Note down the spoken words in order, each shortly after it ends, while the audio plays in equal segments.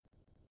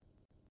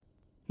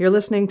You're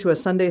listening to a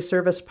Sunday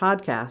service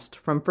podcast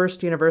from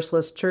First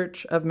Universalist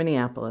Church of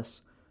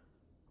Minneapolis.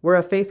 We're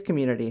a faith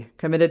community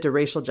committed to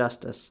racial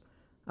justice,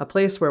 a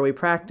place where we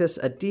practice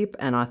a deep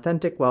and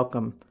authentic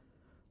welcome,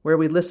 where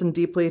we listen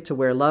deeply to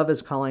where love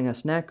is calling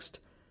us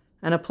next,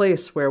 and a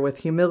place where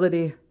with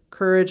humility,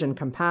 courage, and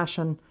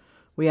compassion,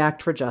 we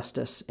act for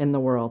justice in the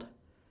world.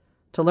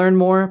 To learn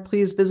more,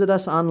 please visit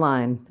us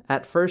online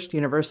at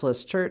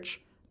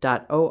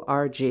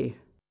firstuniversalistchurch.org.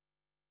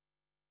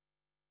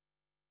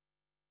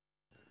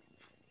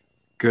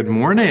 Good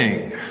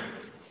morning,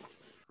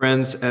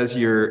 friends. As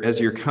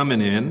you're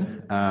coming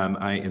in,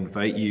 I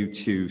invite you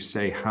to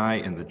say hi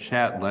in the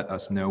chat. Let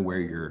us know where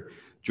you're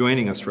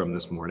joining us from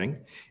this morning.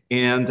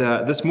 And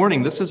this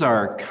morning, this is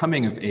our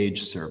coming of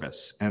age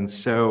service. And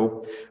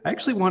so I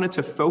actually wanted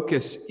to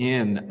focus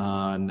in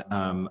on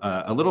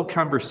a little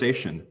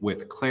conversation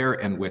with Claire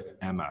and with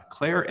Emma.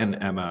 Claire and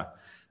Emma,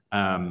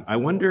 I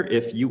wonder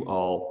if you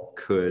all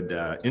could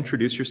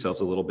introduce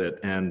yourselves a little bit.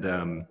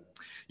 And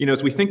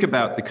as we think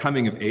about the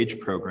coming of age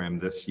program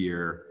this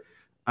year,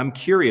 I'm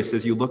curious,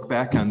 as you look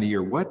back on the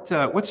year,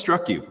 what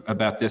struck you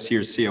about this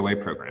year's COA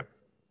program?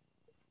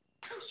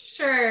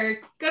 Sure.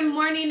 Good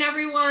morning,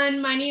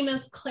 everyone. My name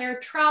is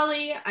Claire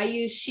Trolley. I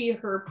use she,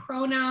 her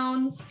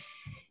pronouns.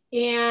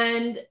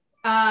 And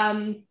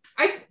I've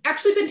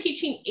actually been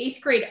teaching 8th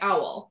grade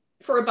OWL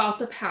for about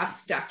the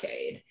past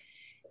decade.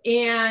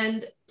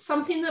 And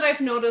something that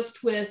I've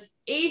noticed with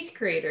 8th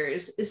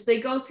graders is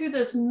they go through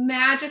this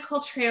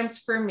magical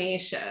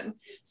transformation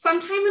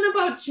sometime in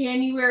about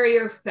January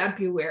or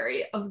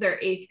February of their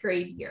 8th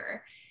grade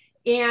year.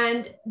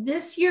 And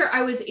this year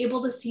I was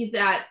able to see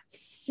that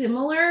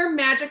similar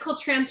magical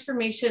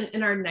transformation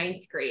in our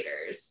 9th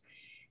graders.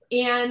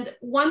 And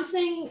one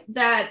thing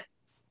that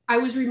I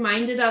was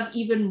reminded of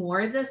even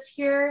more this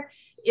year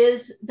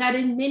is that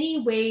in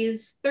many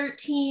ways,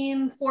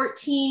 13,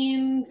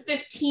 14,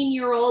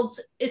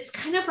 15-year-olds, it's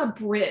kind of a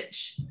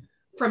bridge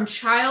from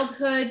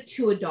childhood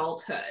to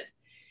adulthood.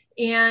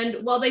 And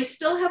while they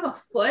still have a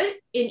foot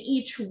in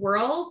each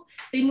world,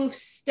 they move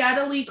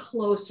steadily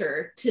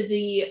closer to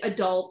the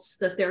adults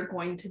that they're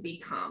going to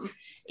become.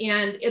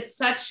 And it's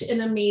such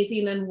an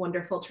amazing and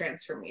wonderful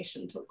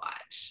transformation to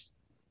watch.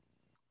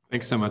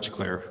 Thanks so much,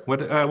 Claire.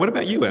 What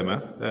about you, Emma?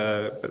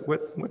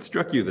 What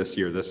struck you this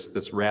year,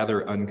 this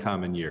rather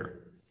uncommon year?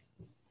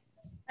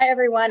 Hi,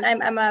 everyone.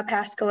 I'm Emma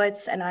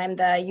Paskowitz, and I'm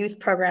the Youth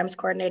Programs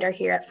Coordinator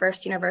here at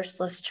First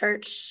Universalist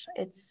Church.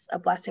 It's a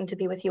blessing to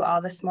be with you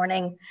all this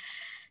morning.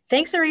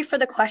 Thanks, Ari, for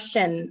the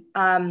question.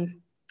 I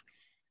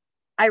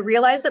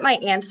realize that my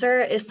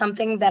answer is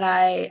something that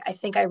I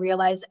think I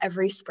realize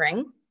every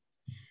spring,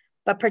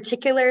 but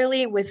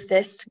particularly with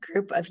this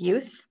group of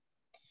youth,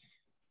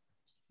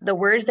 the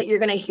words that you're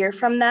going to hear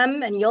from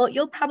them, and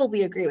you'll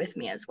probably agree with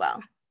me as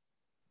well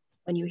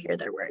when you hear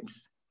their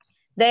words.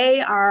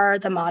 They are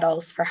the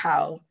models for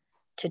how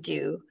to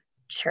do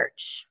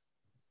church,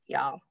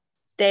 y'all.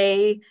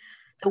 The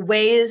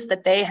ways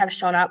that they have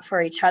shown up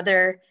for each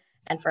other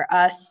and for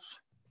us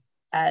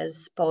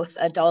as both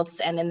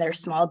adults and in their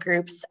small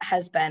groups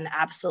has been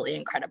absolutely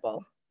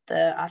incredible.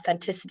 The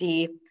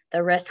authenticity,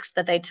 the risks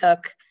that they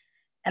took,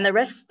 and the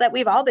risks that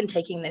we've all been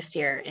taking this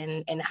year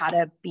in how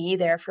to be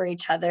there for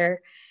each other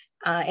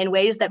in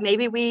ways that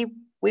maybe we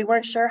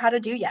weren't sure how to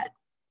do yet.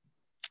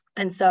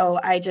 And so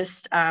I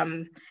just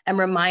am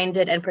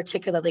reminded and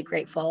particularly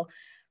grateful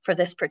for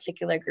this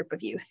particular group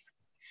of youth,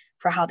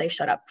 for how they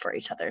showed up for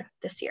each other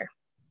this year.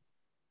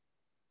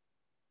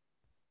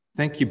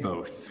 Thank you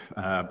both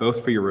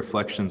for your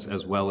reflections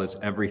as well as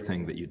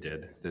everything that you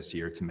did this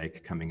year to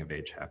make coming of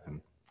age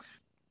happen.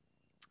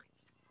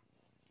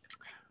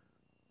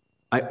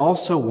 I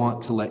also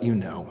want to let you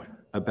know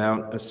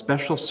about a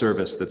special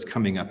service that's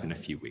coming up in a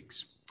few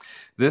weeks.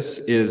 This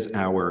is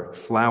our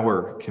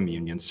Flower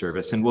Communion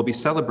service, and we'll be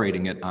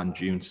celebrating it on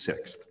June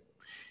 6th.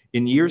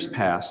 In years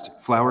past,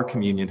 Flower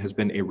Communion has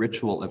been a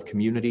ritual of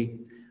community,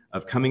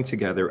 of coming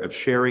together, of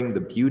sharing the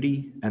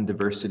beauty and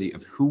diversity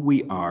of who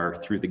we are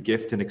through the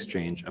gift and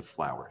exchange of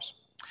flowers.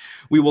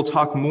 We will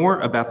talk more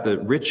about the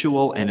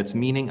ritual and its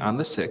meaning on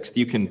the 6th.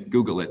 You can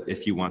Google it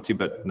if you want to,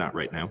 but not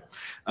right now.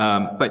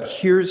 But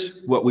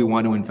here's what we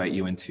want to invite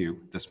you into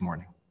this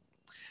morning.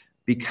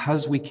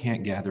 Because we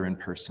can't gather in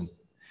person,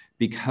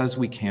 because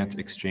we can't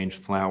exchange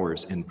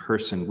flowers in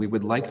person, we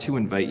would like to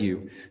invite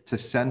you to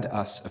send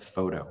us a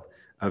photo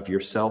of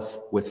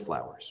yourself with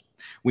flowers.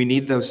 We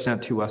need those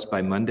sent to us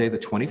by Monday, the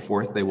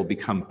 24th. They will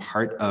become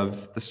part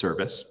of the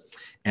service,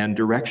 and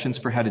directions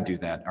for how to do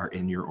that are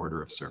in your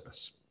order of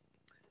service.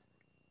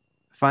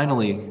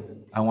 Finally,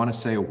 I want to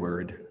say a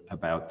word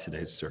about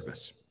today's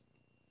service.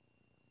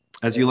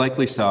 As you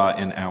likely saw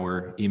in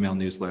our email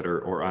newsletter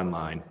or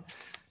online,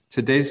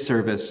 today's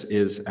service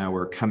is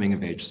our Coming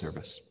of Age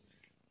service.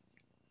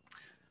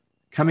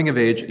 Coming of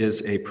Age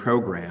is a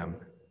program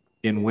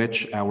in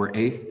which our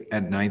 8th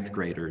and 9th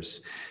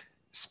graders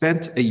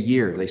spent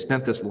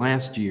this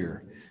last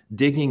year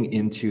digging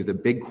into the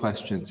big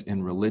questions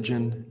in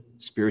religion,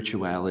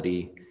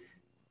 spirituality,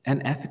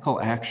 and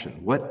ethical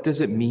action. What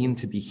does it mean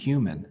to be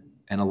human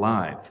and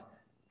alive?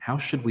 How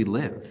should we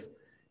live?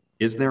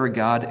 Is there a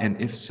God? And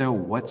if so,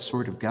 what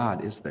sort of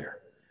God is there?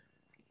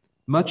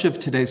 Much of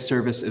today's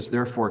service is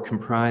therefore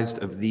comprised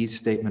of these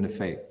statements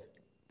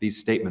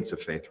of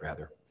faith.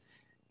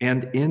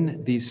 And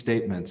in these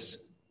statements,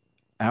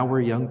 our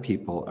young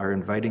people are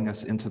inviting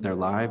us into their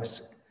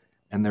lives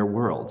and their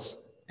worlds.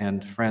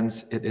 And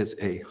friends, it is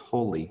a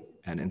holy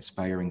and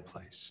inspiring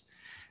place.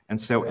 And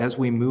so as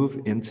we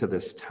move into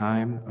this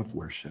time of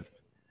worship,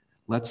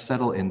 let's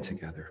settle in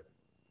together.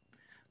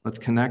 Let's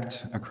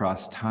connect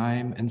across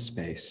time and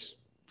space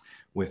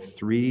with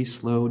 3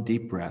 slow,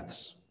 deep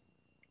breaths.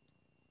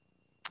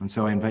 And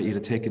so I invite you to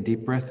take a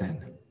deep breath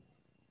in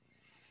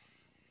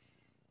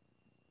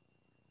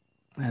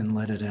and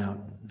let it out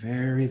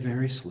very,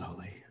 very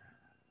slowly.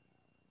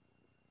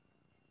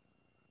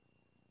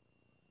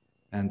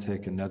 And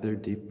take another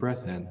deep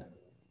breath in.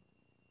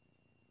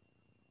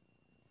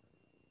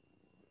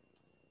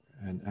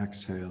 And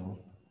exhale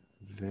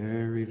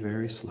very,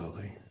 very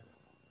slowly.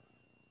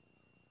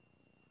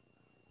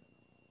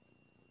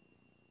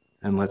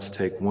 And let's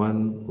take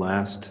one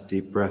last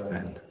deep breath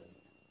in.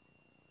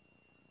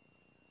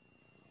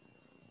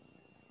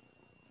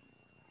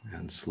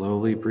 And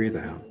slowly breathe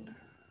out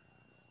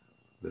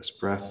this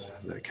breath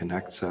that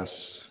connects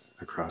us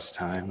across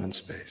time and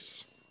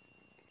space.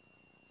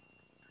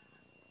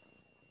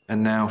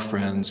 And now,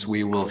 friends,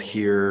 we will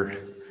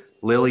hear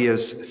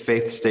Lilia's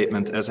faith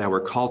statement as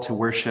our call to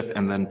worship,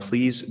 and then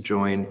please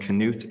join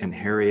Canute and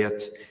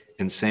Harriet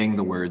in saying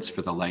the words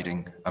for the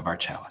lighting of our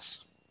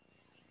chalice.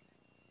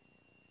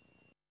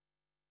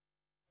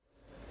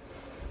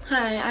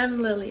 Hi, I'm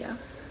Lilia.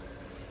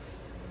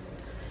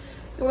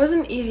 It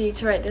wasn't easy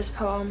to write this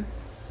poem.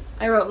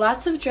 I wrote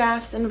lots of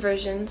drafts and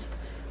versions.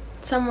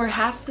 Some were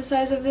half the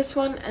size of this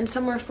one, and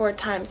some were 4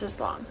 times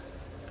as long.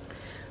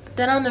 But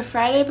then on the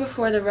Friday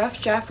before the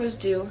rough draft was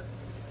due,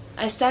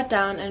 I sat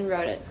down and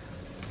wrote it.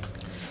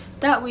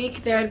 That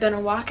week, there had been a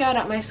walkout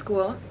at my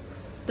school,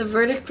 the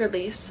verdict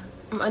release,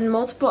 and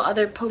multiple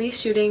other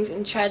police shootings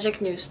and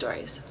tragic news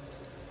stories.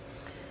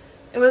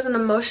 It was an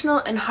emotional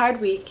and hard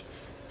week,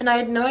 and I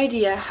had no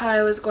idea how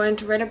I was going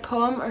to write a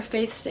poem or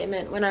faith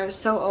statement when I was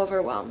so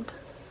overwhelmed.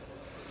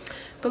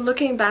 But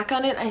looking back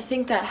on it, I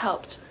think that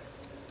helped.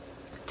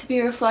 To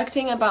be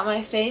reflecting about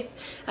my faith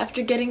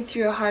after getting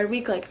through a hard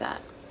week like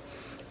that.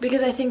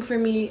 Because I think for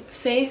me,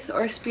 faith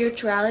or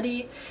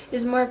spirituality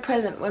is more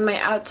present when my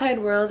outside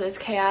world is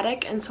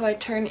chaotic, and so I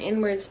turn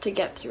inwards to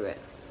get through it.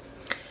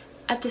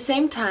 At the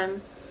same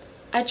time,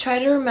 I try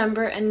to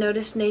remember and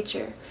notice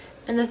nature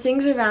and the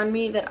things around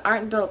me that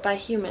aren't built by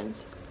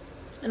humans,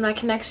 and my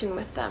connection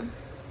with them.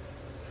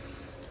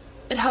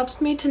 It helps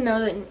me to know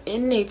that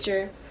in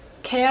nature,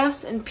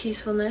 chaos and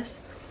peacefulness,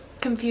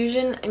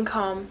 confusion and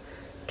calm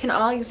can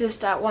all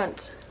exist at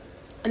once,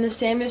 and the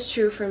same is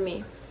true for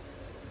me.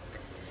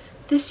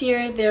 This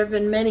year, there have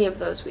been many of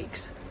those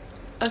weeks,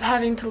 of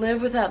having to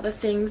live without the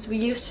things we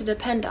used to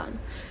depend on,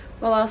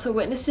 while also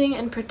witnessing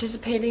and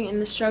participating in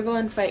the struggle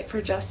and fight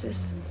for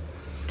justice.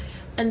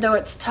 And though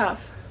it's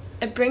tough,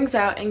 it brings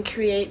out and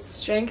creates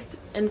strength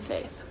and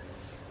faith.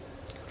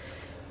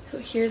 So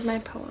here's my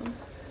poem.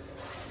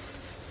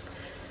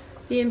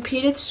 The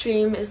impeded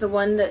stream is the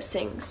one that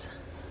sings.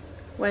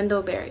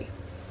 Wendell Berry.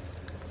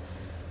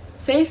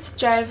 Faith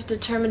drives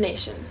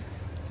determination.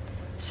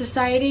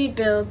 Society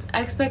builds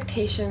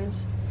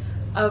expectations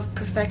of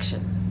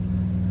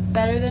perfection,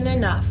 better than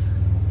enough,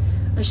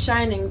 a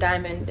shining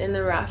diamond in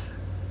the rough.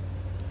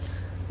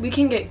 We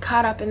can get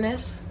caught up in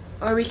this,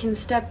 or we can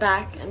step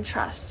back and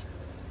trust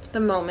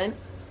the moment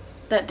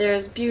that there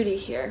is beauty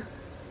here,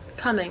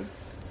 coming.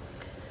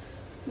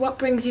 What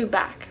brings you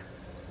back,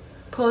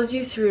 pulls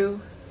you through,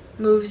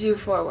 moves you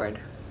forward,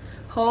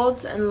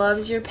 holds and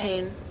loves your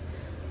pain,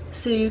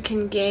 so you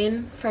can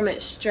gain from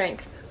it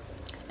strength,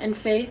 and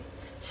faith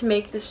to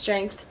make the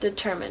strength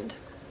determined,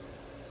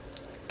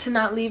 to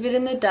not leave it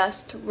in the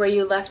dust where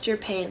you left your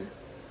pain.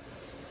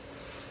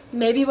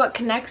 Maybe what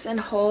connects and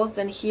holds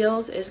and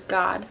heals is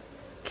God,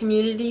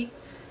 community,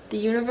 the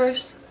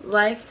universe,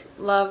 life,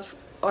 love,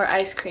 or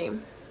ice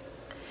cream.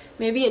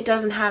 Maybe it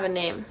doesn't have a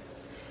name.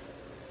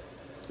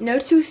 No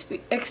 2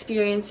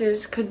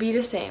 experiences could be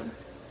the same,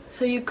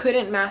 so you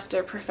couldn't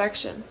master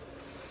perfection.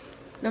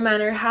 No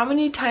matter how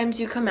many times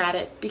you come at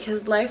it,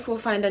 because life will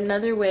find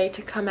another way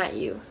to come at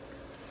you.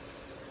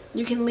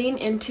 You can lean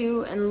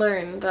into and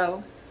learn,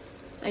 though,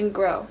 and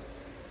grow.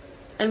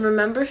 And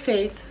remember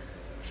faith,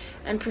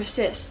 and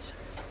persist.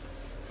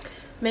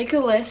 Make a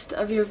list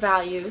of your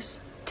values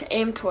to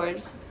aim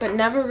towards, but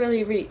never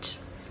really reach.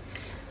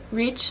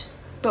 Reach,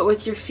 but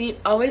with your feet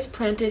always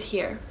planted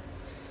here,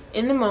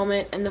 in the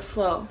moment and the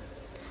flow.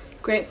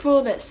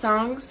 Grateful that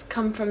songs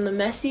come from the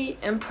messy,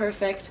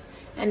 imperfect,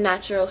 and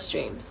natural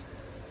streams.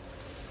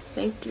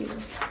 Thank you.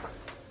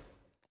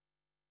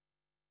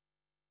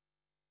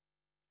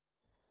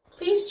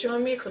 Please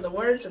join me for the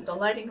words of the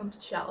lighting of the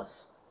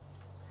chalice.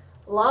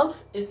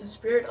 Love is the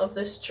spirit of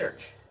this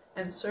church,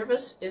 and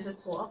service is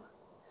its law.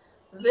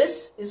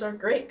 This is our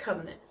great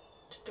covenant,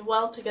 to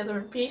dwell together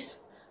in peace,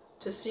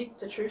 to seek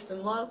the truth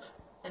in love,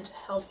 and to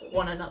help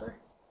one another.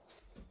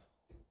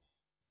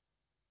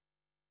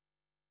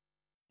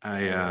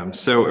 I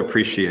so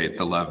appreciate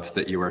the love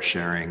that you are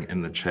sharing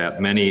in the chat.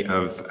 Many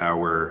of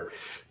our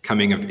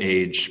coming of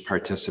age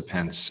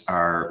participants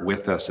are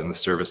with us in the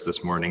service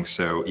this morning.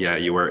 So yeah,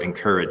 you are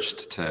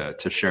encouraged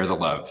to share the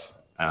love.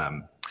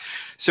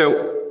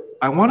 So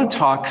I want to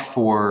talk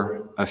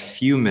for a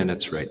few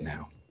minutes right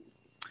now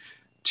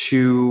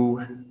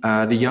to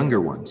the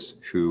younger ones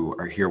who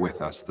are here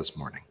with us this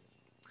morning.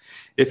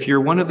 If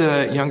you're one of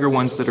the younger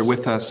ones that are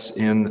with us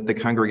in the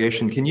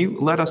congregation, can you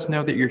let us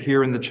know that you're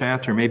here in the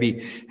chat, or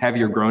maybe have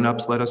your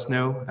grown-ups let us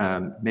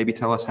know? Maybe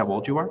tell us how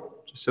old you are,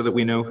 just so that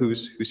we know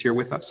who's here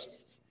with us.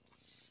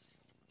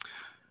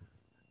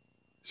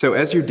 So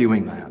as you're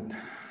doing that,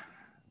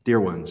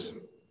 dear ones,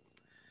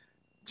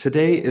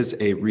 today is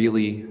a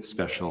really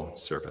special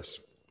service.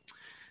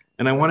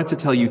 And I wanted to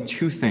tell you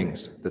two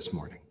things this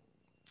morning.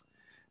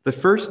 The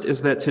first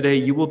is that today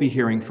you will be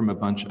hearing from a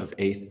bunch of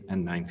 8th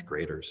and 9th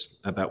graders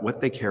about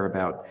what they care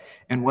about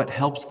and what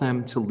helps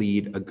them to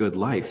lead a good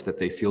life that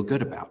they feel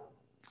good about.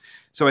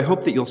 So I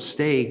hope that you'll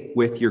stay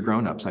with your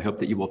grown-ups. I hope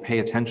that you will pay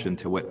attention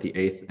to what the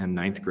 8th and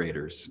 9th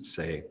graders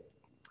say.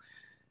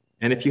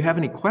 And if you have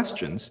any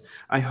questions,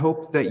 I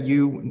hope that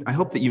you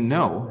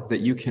know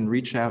that you can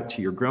reach out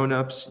to your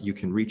grown-ups, you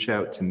can reach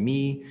out to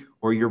me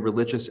or your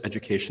religious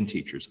education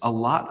teachers. A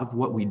lot of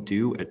what we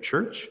do at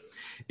church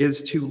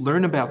is to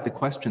learn about the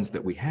questions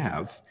that we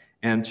have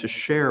and to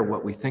share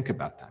what we think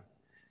about them.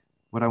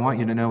 What I want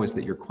you to know is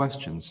that your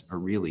questions are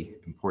really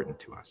important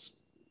to us.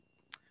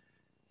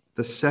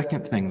 The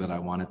second thing that I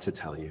wanted to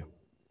tell you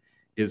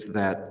is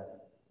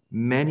that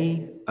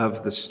many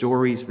of the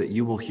stories that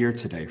you will hear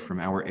today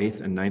from our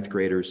 8th and 9th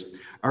graders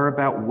are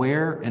about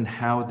where and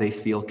how they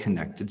feel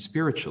connected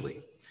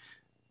spiritually.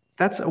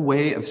 That's a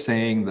way of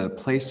saying the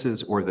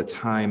places or the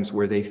times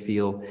where they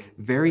feel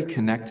very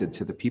connected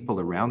to the people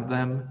around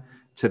them,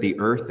 to the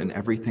earth and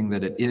everything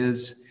that it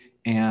is,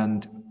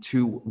 and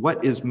to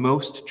what is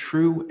most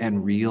true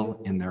and real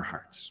in their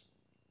hearts.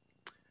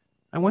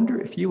 I wonder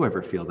if you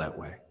ever feel that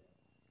way,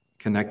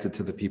 connected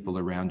to the people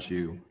around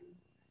you,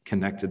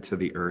 connected to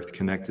the earth,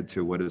 connected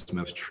to what is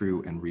most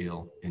true and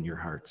real in your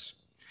hearts.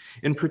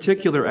 In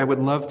particular, I would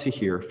love to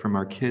hear from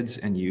our kids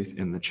and youth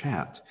in the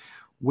chat.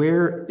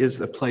 Where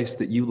is a place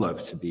that you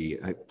love to be,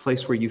 a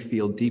place where you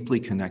feel deeply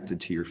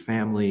connected to your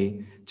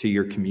family, to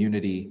your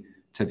community,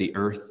 to the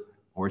earth,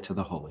 or to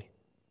the holy?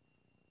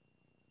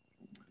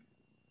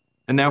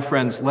 And now,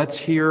 friends, let's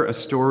hear a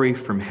story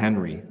from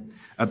Henry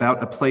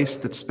about a place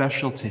that's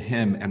special to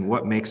him and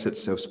what makes it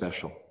so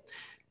special.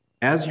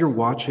 As you're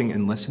watching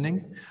and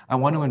listening, I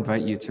want to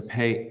invite you to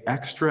pay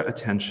extra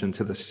attention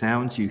to the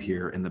sounds you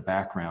hear in the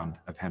background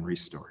of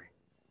Henry's story.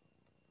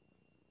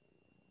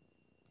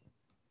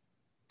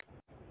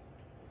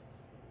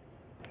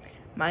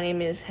 My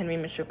name is Henry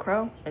Mitchell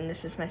Crow, and this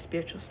is my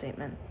spiritual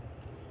statement.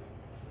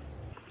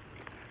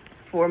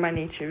 For my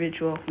nature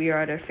vigil, we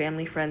are at our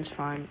family friend's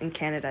farm in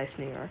Canadice,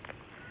 New York.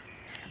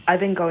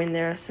 I've been going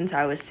there since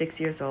I was 6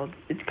 years old.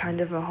 It's kind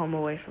of a home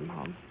away from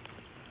home.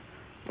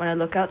 When I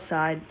look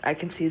outside, I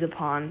can see the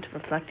pond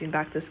reflecting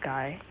back the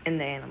sky and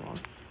the animals.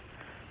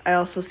 I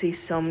also see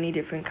so many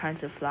different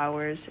kinds of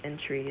flowers and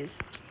trees.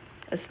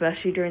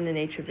 Especially during the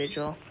nature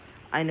vigil,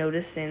 I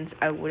notice things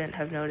I wouldn't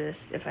have noticed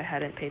if I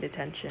hadn't paid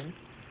attention.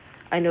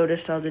 I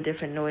noticed all the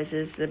different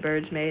noises the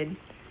birds made,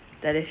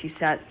 that if you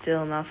sat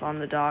still enough on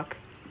the dock,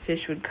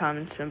 fish would come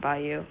and swim by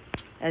you.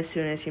 As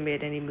soon as you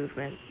made any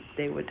movement,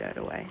 they would dart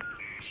away.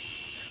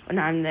 When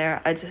I'm there,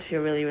 I just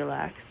feel really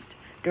relaxed.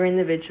 During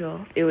the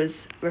vigil, it was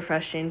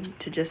refreshing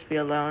to just be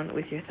alone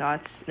with your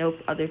thoughts, no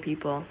other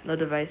people, no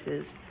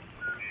devices.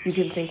 You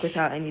can think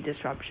without any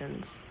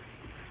disruptions.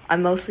 I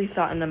mostly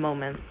thought in the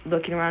moment,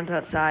 looking around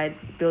outside,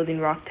 building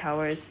rock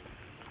towers.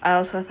 I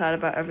also thought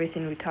about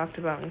everything we talked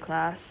about in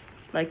class,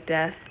 like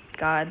death,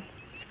 God,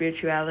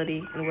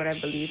 spirituality, and what I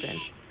believe in.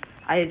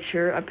 I had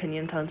sure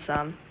opinions on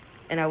some,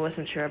 and I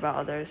wasn't sure about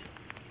others,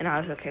 and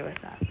I was okay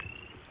with that.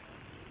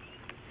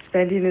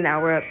 Spending an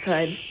hour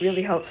outside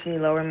really helps me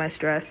lower my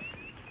stress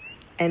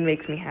and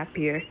makes me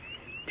happier.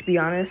 To be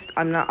honest,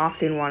 I'm not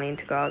often wanting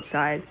to go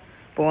outside,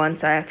 but once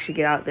I actually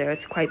get out there,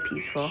 it's quite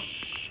peaceful.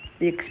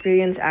 The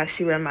experience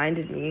actually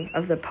reminded me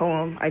of the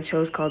poem I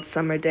chose called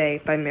Summer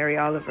Day by Mary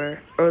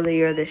Oliver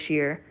earlier this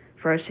year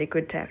for our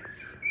sacred text.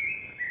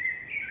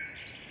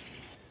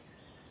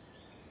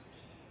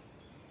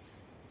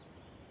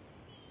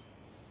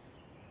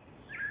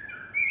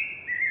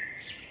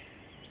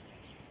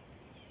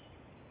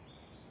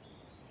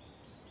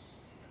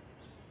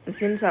 The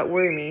things that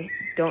worry me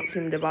don't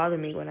seem to bother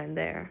me when I'm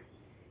there.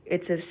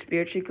 It's a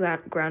spiritually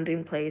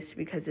grounding place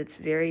because it's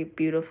very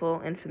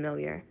beautiful and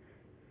familiar,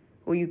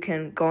 where you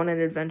can go on an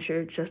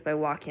adventure just by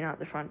walking out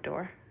the front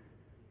door.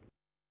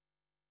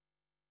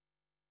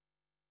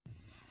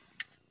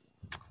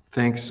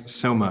 Thanks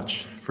so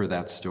much for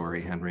that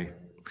story, Henry.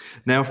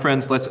 Now,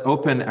 friends, let's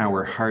open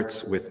our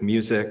hearts with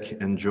music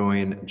and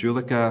join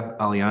Julika,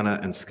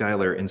 Aliana, and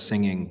Skylar in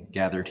singing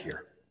Gathered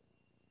Here.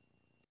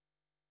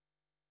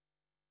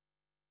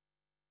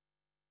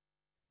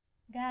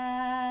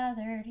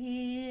 Gathered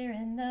here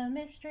in the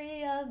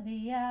mystery of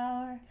the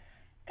hour,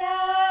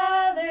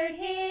 gathered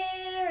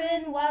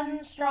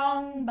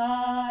strong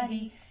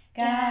body,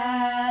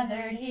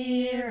 gathered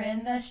here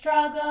in the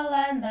struggle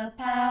and the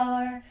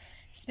power.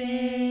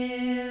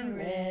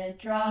 Spirit,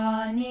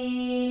 draw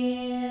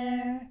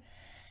near.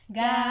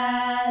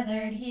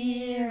 Gathered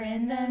here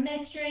in the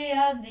mystery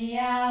of the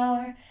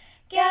hour,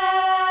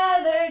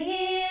 gathered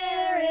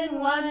here in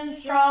one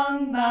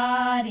strong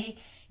body,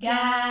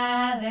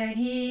 gathered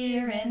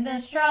here in the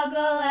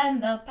struggle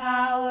and the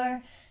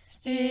power.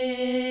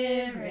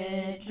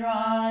 Spirit,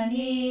 draw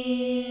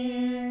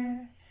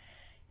near.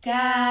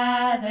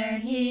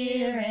 Gathered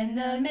here in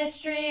the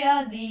mystery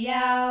of the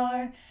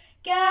hour,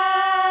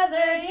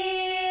 gathered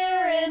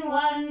here in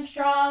one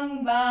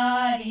strong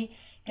body,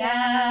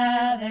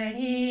 gathered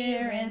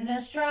here in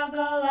the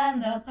struggle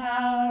and the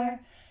power.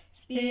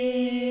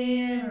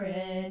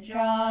 Spirit,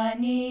 draw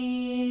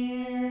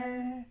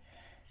near.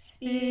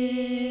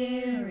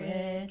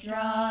 Spirit,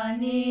 draw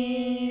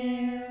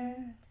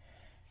near.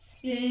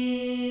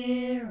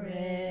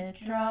 Spirit,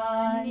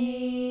 draw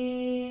near.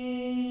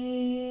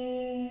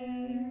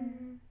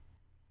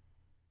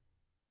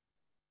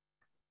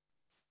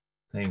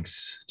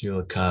 Thanks,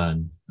 Julika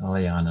and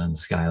Aliana and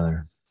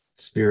Skylar.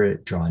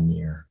 Spirit, draw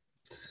near.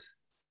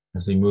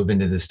 As we move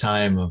into this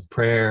time of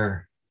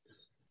prayer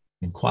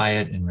and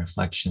quiet and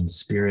reflection,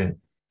 Spirit,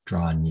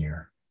 draw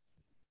near.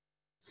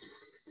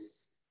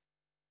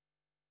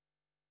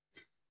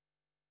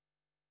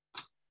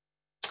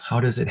 How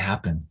does it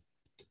happen?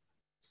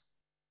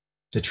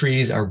 The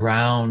trees are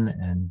brown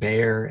and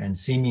bare and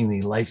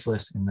seemingly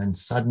lifeless, and then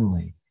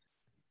suddenly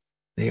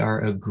they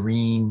are a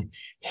green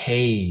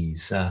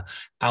haze, an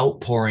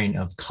outpouring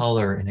of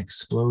color, an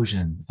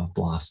explosion of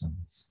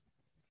blossoms.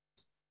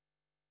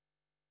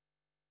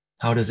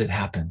 How does it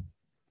happen?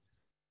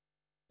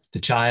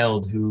 The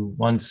child who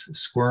once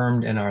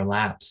squirmed in our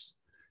laps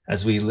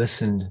as we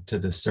listened to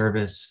the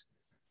service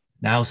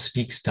now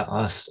speaks to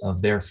us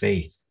of their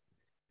faith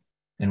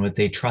and what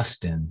they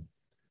trust in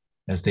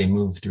as they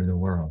move through the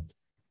world.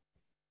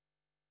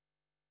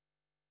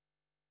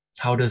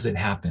 How does it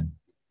happen?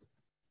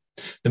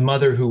 The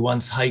mother who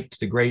once hiked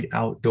the great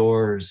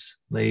outdoors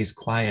lays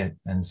quiet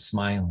and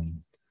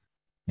smiling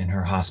in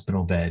her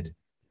hospital bed,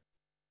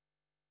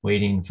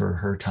 waiting for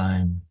her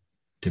time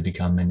to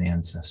become an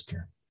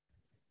ancestor.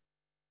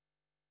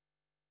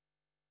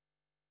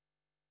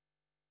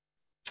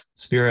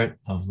 Spirit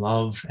of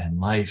love and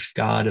life,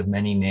 God of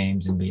many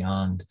names and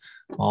beyond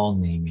all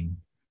naming,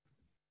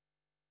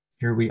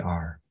 here we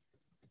are,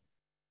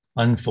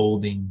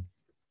 unfolding,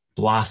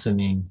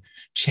 blossoming,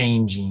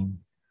 changing,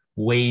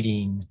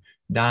 waiting,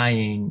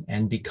 dying,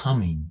 and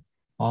becoming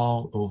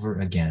all over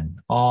again.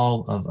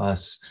 All of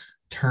us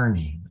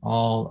turning,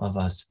 all of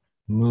us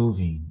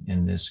moving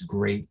in this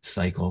great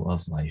cycle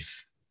of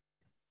life.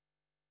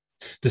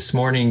 This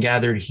morning,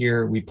 gathered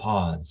here, we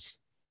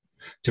pause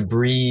to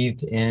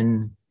breathe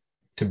in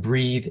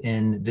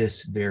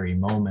this very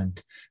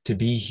moment, to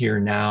be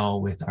here now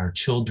with our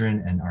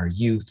children and our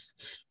youth,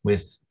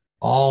 with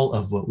all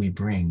of what we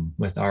bring,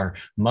 with our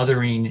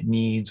mothering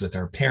needs, with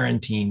our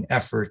parenting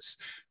efforts,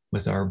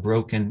 with our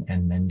broken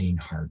and mending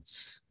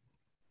hearts.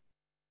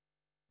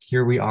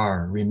 Here we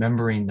are,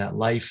 remembering that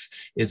life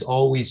is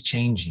always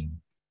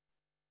changing,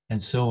 and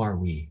so are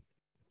we.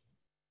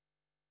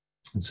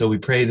 And so we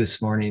pray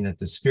this morning that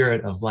the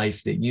Spirit of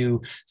life, that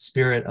you,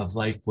 Spirit of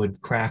life,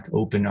 would crack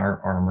open our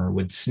armor,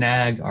 would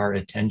snag our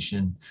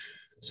attention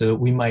so that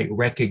we might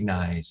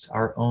recognize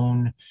our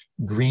own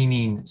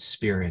greening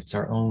spirits,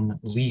 our own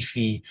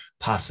leafy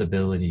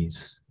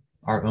possibilities,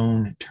 our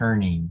own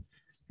turning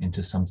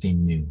into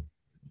something new.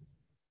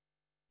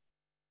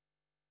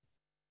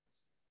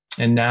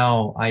 And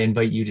now I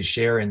invite you to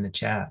share in the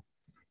chat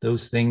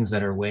those things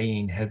that are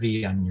weighing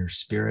heavy on your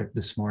spirit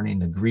this morning,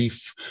 the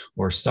grief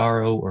or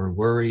sorrow or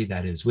worry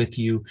that is with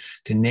you,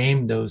 to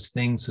name those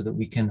things so that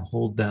we can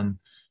hold them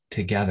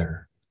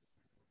together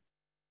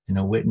in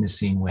a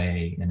witnessing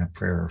way, in a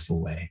prayerful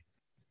way.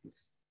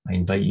 I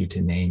invite you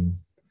to name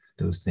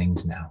those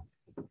things now.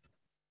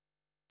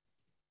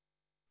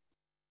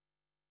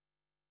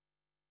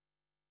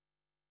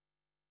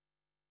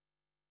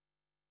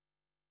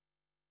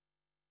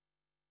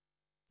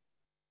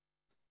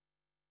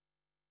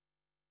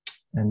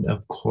 And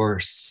of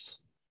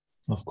course,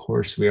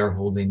 we are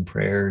holding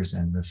prayers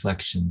and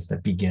reflections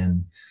that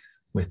begin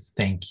with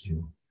thank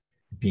you,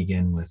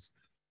 begin with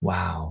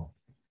wow,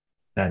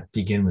 that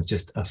begin with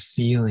just a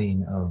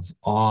feeling of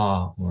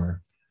awe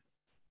or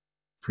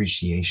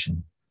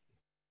appreciation.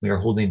 We are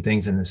holding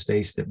things in the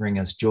space that bring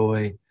us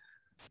joy,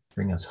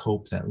 bring us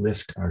hope, that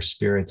lift our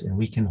spirits, and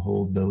we can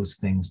hold those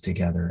things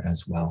together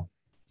as well.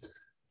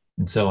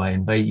 And so I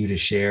invite you to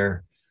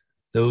share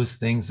those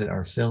things that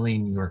are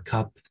filling your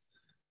cup,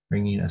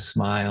 bringing a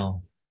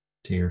smile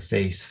to your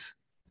face,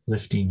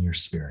 lifting your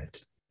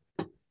spirit.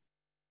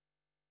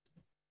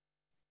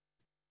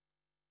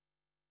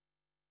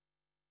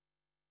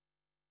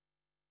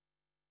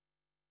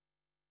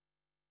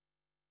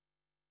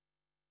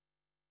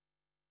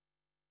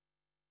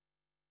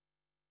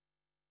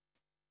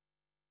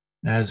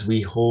 As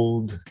we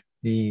hold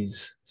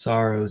these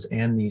sorrows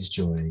and these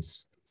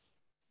joys,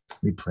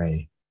 we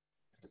pray.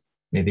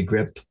 May the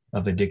grip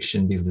of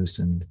addiction be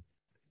loosened.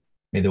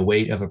 May the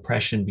weight of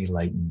oppression be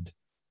lightened.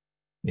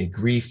 May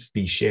grief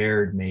be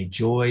shared. May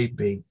joy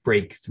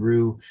break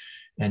through.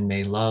 And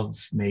may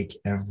love make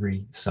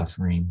every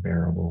suffering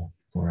bearable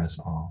for us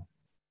all.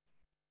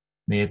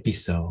 May it be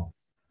so.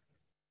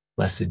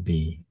 Blessed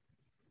be,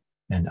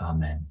 and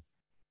amen.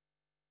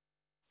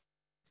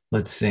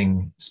 Let's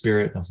sing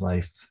Spirit of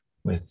Life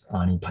with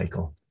Ani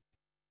Peichel.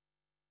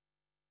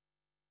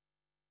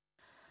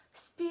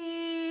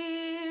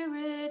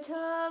 Spirit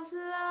of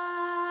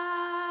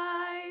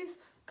life,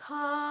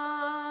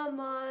 come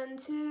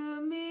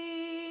unto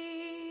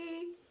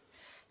me.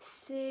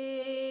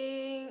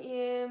 Sing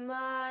in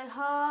my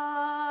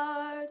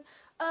heart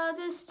of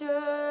the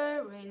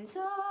stirrings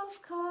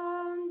of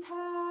compassion.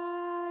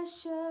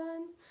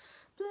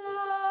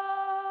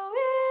 Blow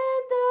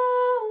in the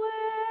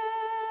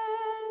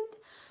wind,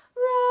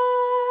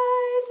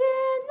 rise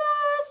in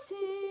the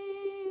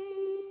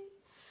sea.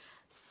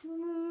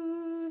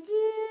 Smooth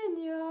in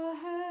your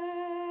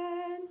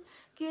hand,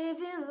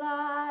 giving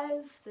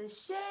life the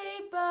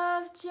shape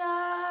of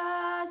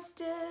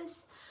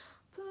justice.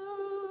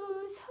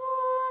 Bruise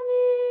hold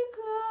me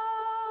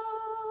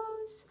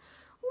close,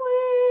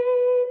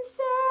 wings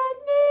set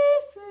me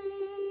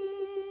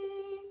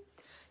free.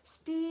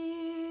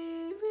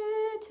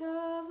 Spirit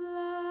of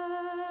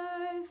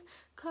life,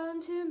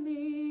 come to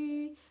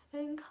me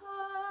and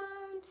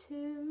come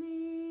to me.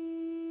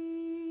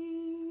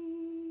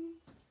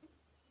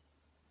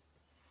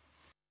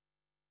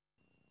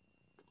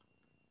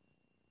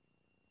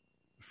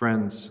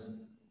 Friends,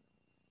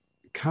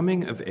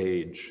 coming of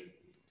age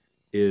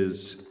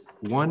is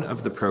one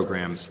of the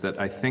programs that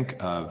I think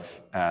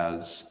of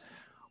as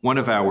one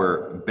of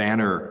our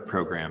banner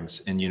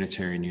programs in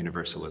Unitarian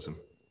Universalism.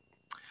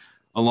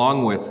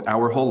 Along with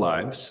Our Whole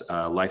Lives,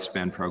 a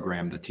lifespan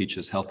program that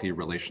teaches healthy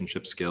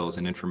relationship skills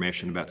and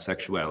information about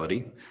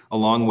sexuality,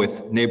 along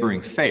with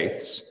Neighboring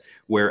Faiths,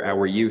 where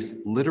our youth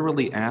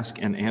literally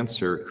ask and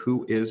answer,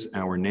 who is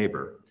our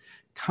neighbor?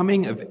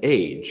 Coming of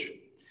Age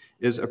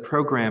is a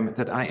program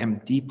that I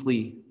am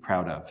deeply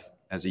proud of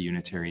as a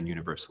Unitarian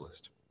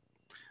Universalist.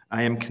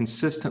 I am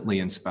consistently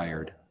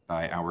inspired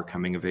by our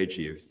coming of age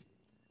youth.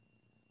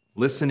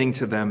 Listening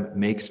to them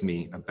makes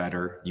me a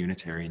better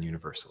Unitarian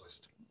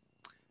Universalist.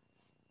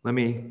 Let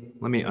me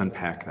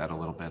unpack that a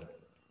little bit.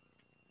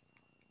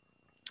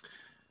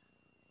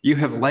 You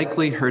have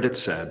likely heard it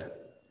said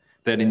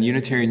that in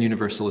Unitarian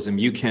Universalism,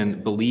 you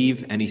can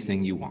believe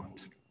anything you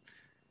want.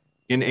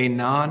 In a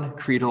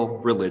non-creedal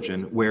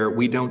religion where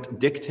we don't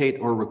dictate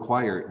or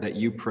require that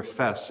you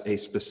profess a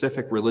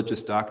specific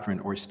religious doctrine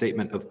or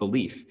statement of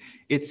belief,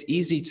 it's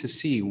easy to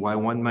see why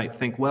one might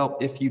think, well,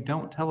 if you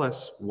don't tell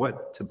us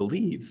what to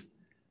believe,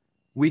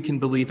 we can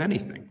believe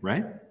anything,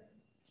 right?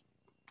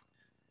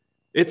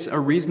 It's a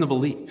reasonable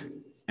leap,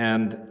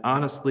 and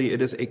honestly,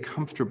 it is a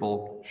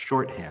comfortable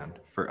shorthand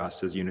for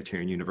us as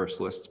Unitarian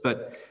Universalists,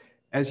 but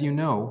as you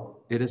know,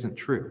 it isn't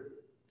true.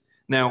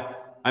 Now,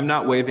 I'm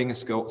not waving a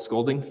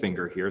scolding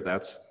finger here.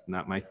 That's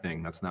not my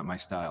thing. That's not my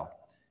style.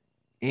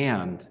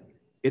 And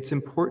it's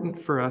important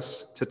for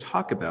us to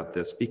talk about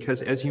this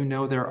because, as you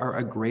know, there are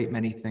a great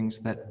many things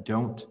that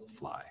don't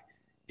fly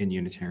in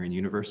Unitarian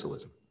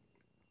Universalism.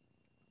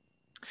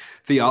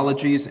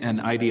 Theologies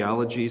and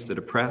ideologies that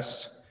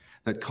oppress,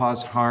 that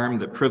cause harm,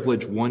 that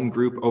privilege one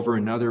group over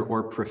another,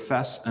 or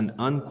profess an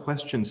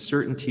unquestioned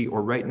certainty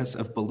or rightness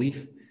of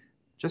belief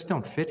just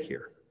don't fit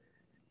here.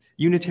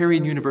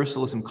 Unitarian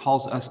Universalism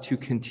calls us to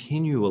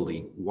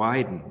continually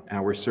widen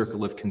our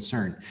circle of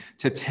concern,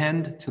 to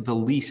tend to the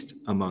least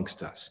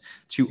amongst us,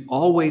 to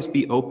always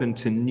be open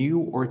to new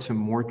or to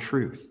more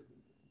truth.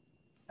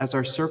 As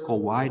our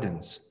circle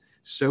widens,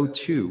 so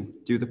too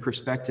do the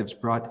perspectives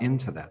brought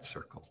into that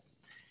circle.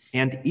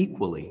 And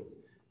equally,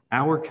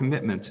 our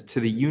commitment to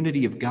the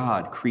unity of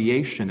God,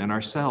 creation, and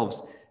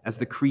ourselves as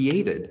the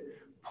created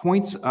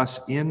points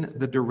us in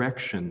the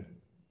direction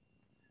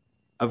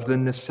of the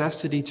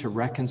necessity to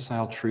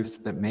reconcile truths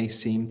that may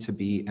seem to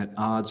be at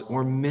odds,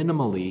 or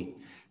minimally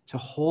to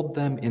hold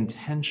them in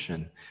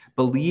tension,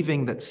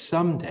 believing that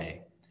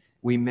someday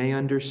we may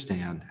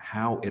understand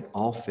how it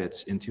all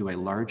fits into a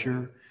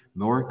larger,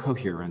 more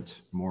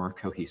coherent, more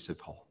cohesive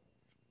whole.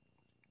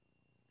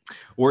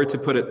 Or to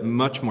put it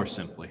much more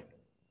simply,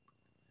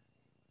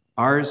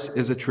 ours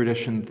is a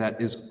tradition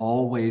that is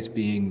always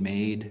being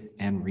made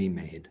and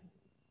remade,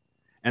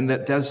 and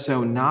that does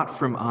so not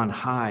from on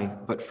high,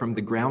 but from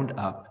the ground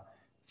up,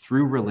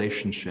 through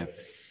relationship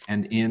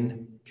and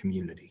in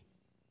community.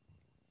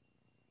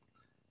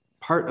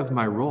 Part of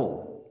my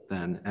role,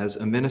 then, as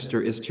a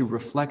minister is to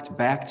reflect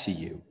back to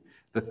you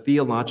the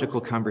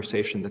theological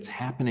conversation that's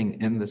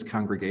happening in this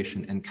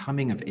congregation, and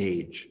coming of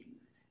age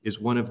is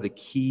one of the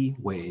key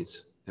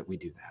ways that we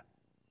do that.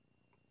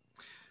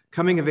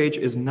 Coming of age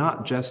is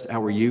not just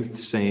our youth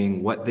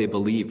saying what they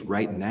believe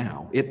right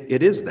now.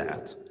 It is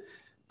that.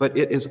 But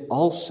it is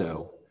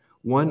also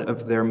one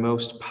of their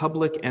most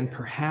public and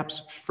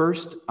perhaps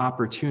first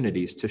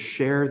opportunities to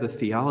share the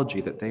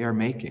theology that they are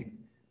making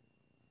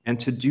and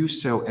to do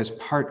so as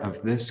part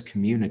of this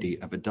community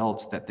of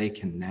adults that they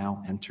can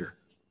now enter.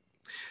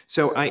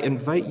 So I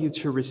invite you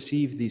to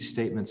receive these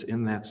statements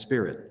in that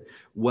spirit,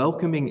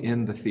 welcoming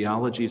in the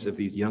theologies of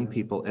these young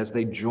people as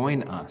they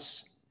join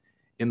us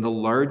in the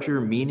larger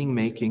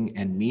meaning-making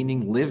and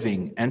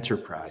meaning-living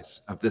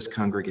enterprise of this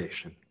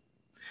congregation.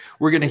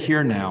 We're going to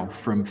hear now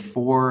from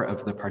 4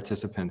 of the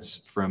participants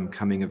from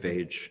Coming of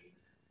Age: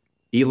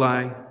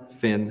 Eli,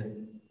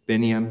 Finn,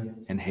 Biniam,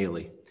 and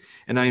Haley.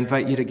 And I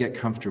invite you to get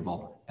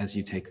comfortable as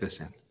you take this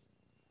in.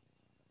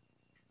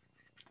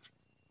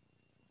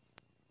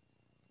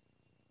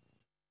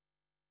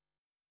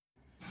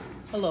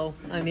 Hello,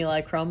 I'm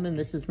Eli Crum, and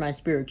this is my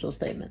spiritual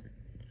statement.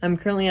 I'm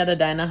currently at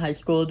Edina High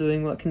School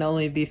doing what can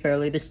only be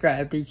fairly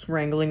described as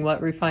wrangling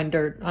wet refined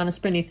dirt on a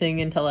spinny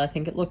thing until I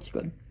think it looks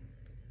good.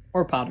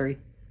 Or pottery.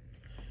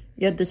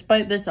 Yet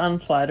despite this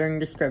unflattering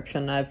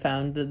description, I've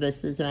found that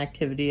this is an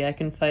activity I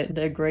can find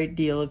a great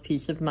deal of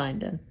peace of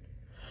mind in.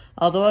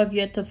 Although I've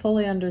yet to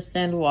fully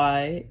understand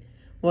why,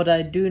 what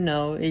I do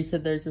know is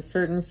that there's a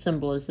certain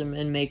symbolism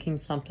in making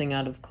something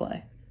out of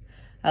clay.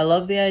 I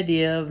love the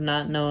idea of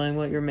not knowing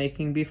what you're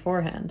making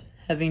beforehand,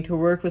 having to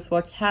work with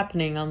what's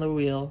happening on the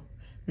wheel,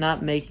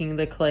 not making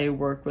the clay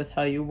work with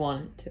how you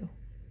want it to.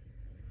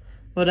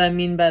 What I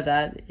mean by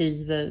that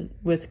is that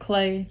with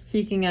clay,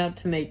 seeking out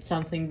to make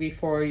something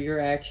before you're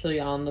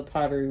actually on the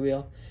pottery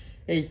wheel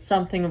is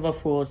something of a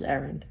fool's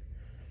errand.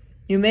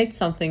 You make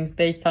something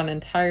based on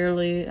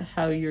entirely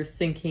how you're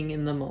thinking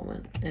in the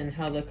moment and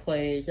how the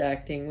clay is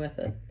acting with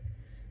it.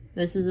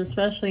 This is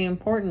especially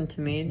important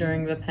to me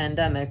during the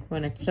pandemic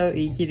when it's so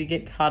easy to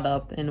get caught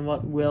up in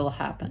what will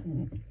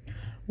happen.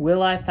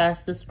 Will I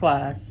pass this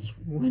class?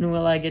 When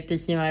will I get to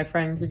see my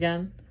friends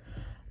again?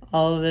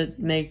 All of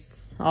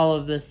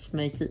this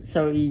makes it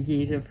so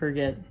easy to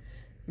forget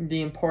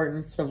the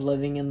importance of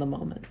living in the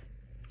moment.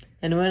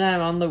 And when I'm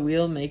on the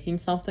wheel making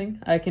something,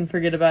 I can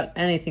forget about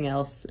anything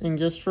else and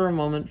just for a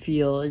moment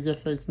feel as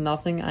if there's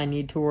nothing I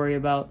need to worry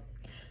about,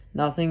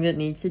 nothing that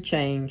needs to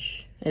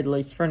change, at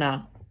least for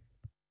now.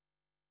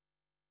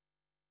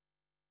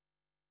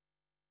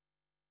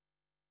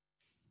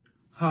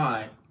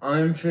 Hi,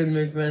 I'm Finn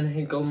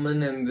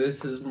McMahon-Hinkleman, and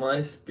this is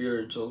my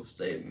spiritual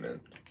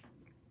statement.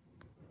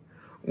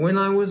 When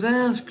I was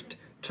asked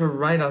to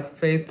write a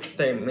faith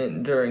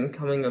statement during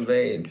coming of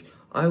age,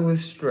 I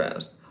was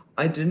stressed.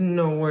 I didn't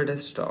know where to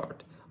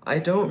start. I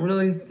don't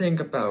really think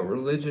about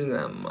religion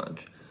that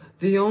much.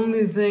 The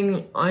only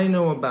thing I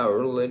know about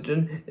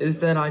religion is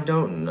that I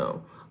don't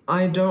know.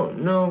 I don't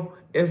know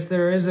if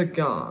there is a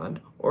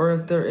God or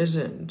if there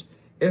isn't.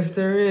 If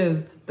there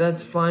is,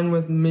 that's fine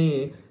with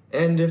me.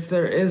 And if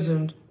there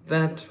isn't,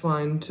 that's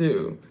fine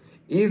too.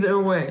 Either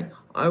way,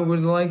 I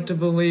would like to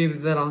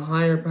believe that a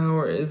higher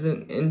power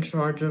isn't in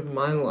charge of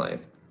my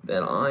life,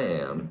 that I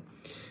am.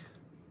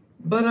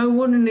 But I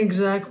wouldn't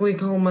exactly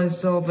call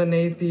myself an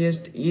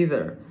atheist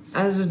either.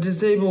 As a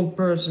disabled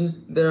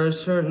person, there are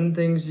certain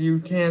things you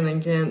can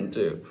and can't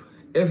do.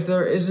 If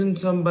there isn't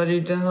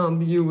somebody to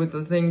help you with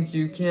the things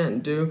you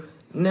can't do,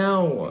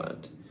 now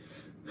what?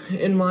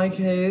 In my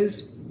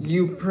case,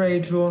 you pray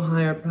to a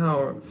higher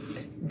power.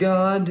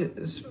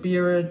 God,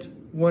 spirit,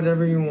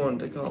 whatever you want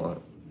to call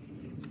it.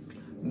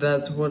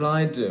 That's what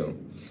I do.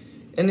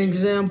 An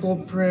example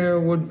prayer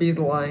would be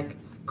like,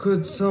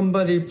 could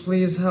somebody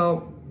please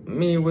help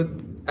me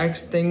with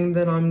X thing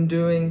that I'm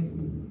doing?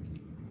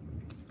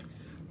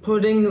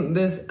 Putting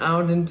this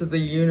out into the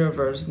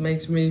universe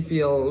makes me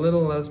feel a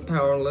little less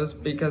powerless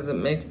because it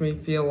makes me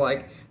feel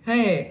like,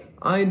 hey,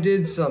 I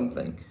did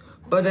something.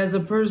 But as a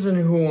person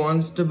who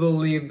wants to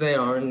believe they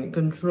are in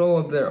control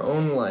of their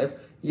own life,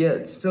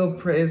 yet still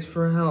prays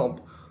for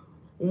help,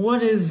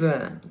 what is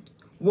that?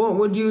 What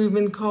would you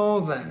even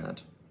call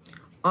that?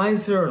 I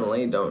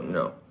certainly don't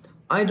know.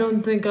 I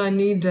don't think I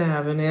need to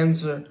have an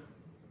answer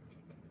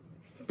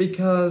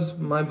because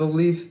my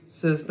belief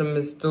system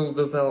is still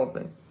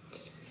developing.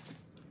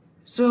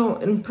 So,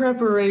 in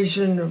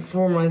preparation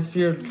for my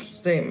spiritual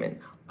statement,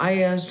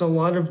 I asked a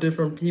lot of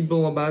different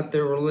people about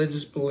their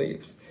religious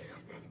beliefs.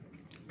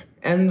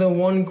 And the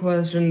one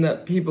question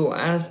that people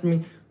asked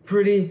me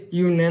pretty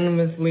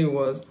unanimously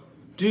was,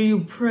 do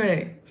you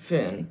pray,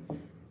 Finn?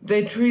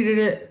 They treated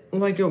it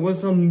like it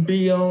was some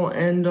be-all,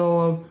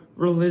 end-all of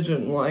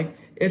religion, like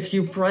if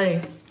you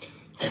pray,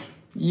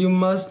 you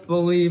must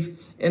believe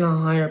in a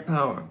higher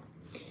power.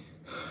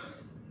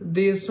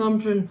 The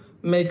assumption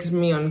makes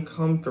me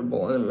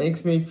uncomfortable, and it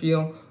makes me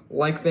feel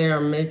like they are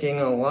making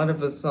a lot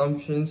of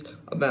assumptions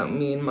about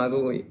me and my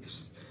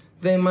beliefs.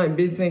 They might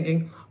be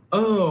thinking,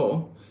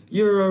 oh,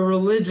 you're a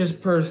religious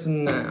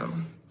person now.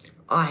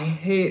 I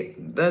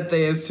hate that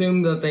they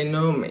assume that they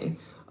know me,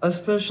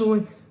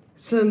 especially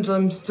since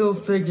I'm still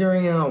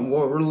figuring out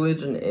what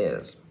religion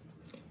is.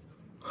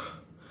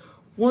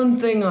 One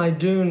thing I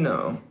do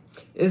know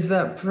is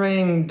that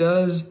praying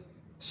does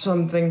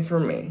something for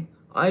me.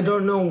 I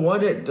don't know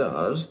what it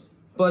does,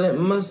 but it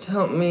must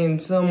help me in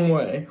some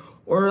way,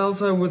 or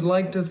else I would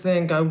like to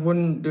think I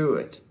wouldn't do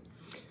it.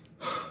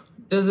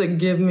 Does it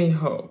give me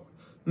hope?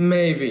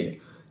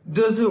 Maybe.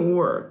 Does it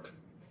work?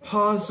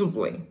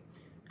 Possibly.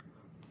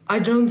 I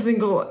don't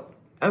think I'll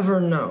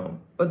ever know,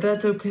 but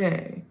that's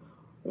okay.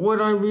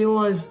 What I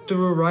realized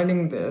through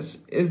writing this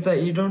is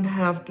that you don't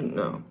have to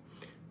know.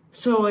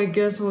 So I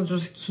guess I'll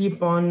just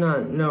keep on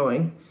not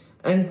knowing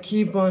and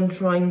keep on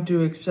trying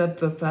to accept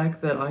the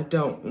fact that I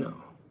don't know.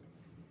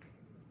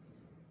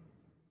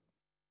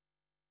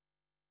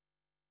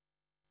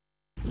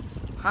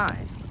 Hi,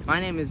 my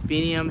name is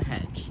Biniam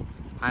Hedge.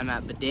 I'm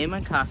at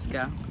Badema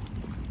Casca.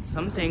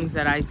 Some things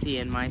that I see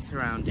in my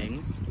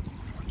surroundings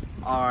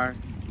are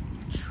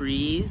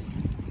trees,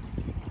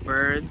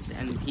 birds,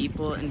 and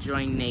people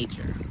enjoying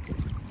nature.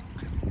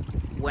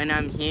 When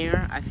I'm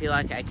here, I feel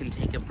like I can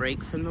take a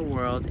break from the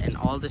world and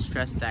all the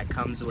stress that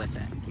comes with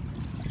it.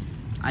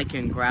 I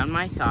can ground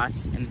my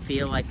thoughts and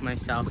feel like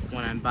myself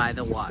when I'm by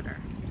the water.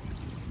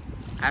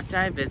 After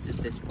I visit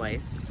this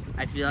place,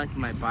 I feel like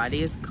my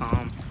body is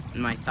calm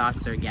and my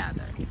thoughts are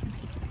gathered.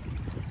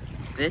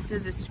 This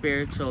is a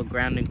spiritual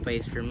grounding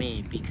place for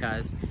me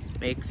because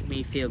it makes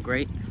me feel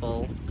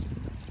grateful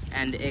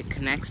and it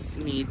connects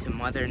me to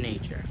Mother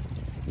Nature.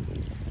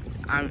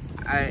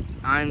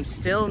 I'm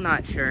still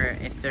not sure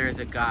if there is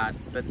a God,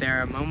 but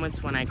there are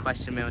moments when I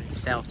question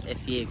myself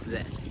if he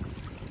exists.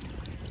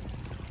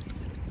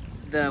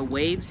 The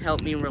waves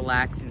help me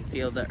relax and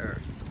feel the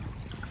earth.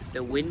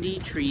 The windy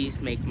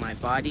trees make my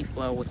body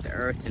flow with the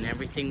earth and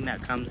everything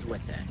that comes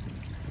with it.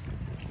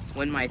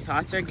 When my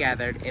thoughts are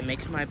gathered, it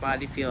makes my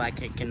body feel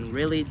like it can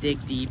really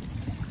dig deep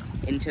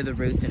into the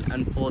roots and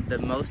unfold the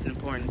most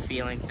important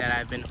feelings that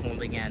I've been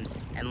holding in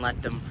and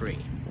let them free.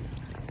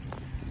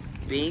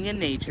 Being in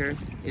nature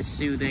is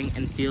soothing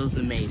and feels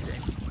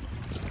amazing.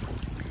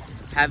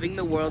 Having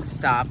the world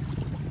stop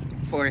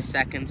for a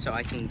second so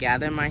I can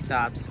gather my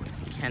thoughts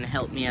can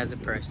help me as a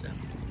person.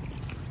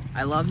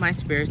 I love my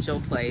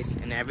spiritual place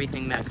and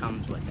everything that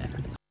comes with it.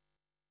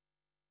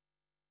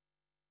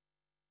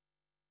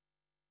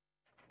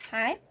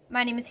 Hi,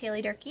 my name is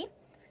Haley Durkee,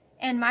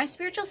 and my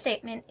spiritual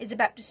statement is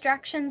about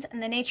distractions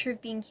and the nature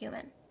of being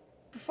human.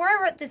 Before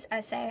I wrote this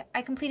essay,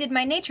 I completed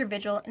my nature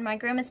vigil in my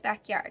grandma's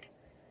backyard.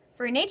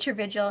 For a nature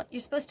vigil,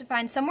 you're supposed to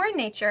find somewhere in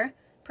nature,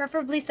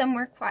 preferably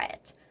somewhere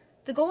quiet.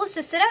 The goal is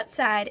to sit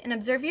outside and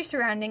observe your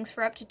surroundings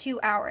for up to 2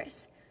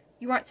 hours.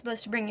 You aren't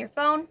supposed to bring your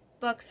phone,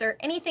 books, or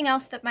anything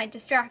else that might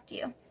distract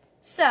you.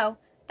 So,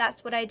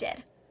 that's what I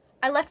did.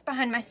 I left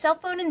behind my cell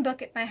phone and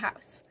book at my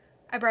house.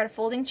 I brought a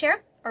folding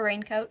chair, a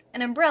raincoat,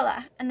 an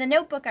umbrella, and the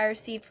notebook I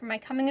received from my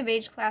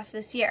coming-of-age class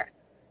this year.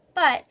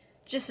 But,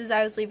 just as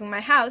I was leaving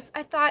my house,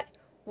 I thought,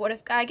 what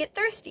if I get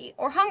thirsty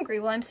or hungry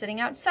while I'm sitting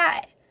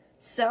outside?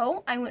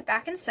 So, I went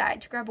back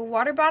inside to grab a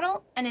water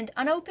bottle and an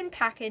unopened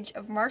package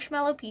of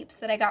Marshmallow Peeps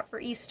that I got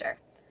for Easter.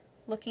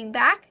 Looking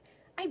back,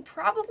 I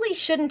probably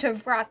shouldn't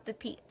have brought the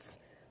Peeps.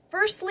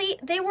 Firstly,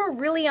 they were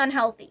really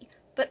unhealthy,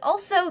 but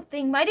also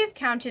they might have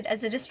counted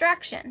as a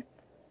distraction.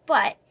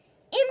 But,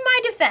 in my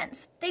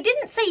defense, they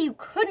didn't say you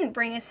couldn't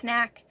bring a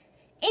snack.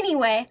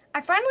 Anyway,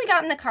 I finally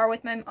got in the car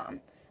with my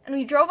mom, and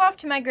we drove off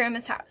to my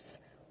grandma's house.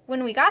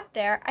 When we got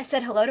there, I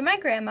said hello to my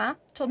grandma,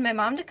 told my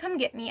mom to come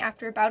get me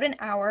after about an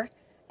hour,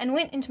 and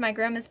went into my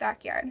grandma's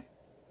backyard.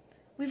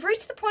 We've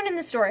reached the point in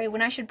the story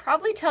when I should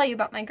probably tell you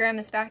about my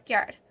grandma's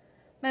backyard.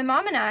 My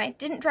mom and I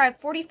didn't drive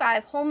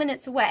 45 whole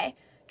minutes away,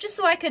 just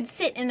so I could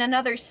sit in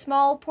another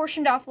small,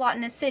 portioned-off lot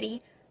in a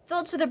city,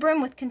 filled to the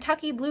brim with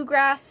Kentucky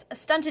bluegrass, a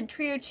stunted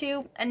tree or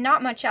two, and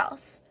not much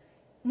else.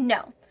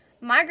 No,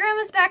 my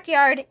grandma's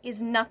backyard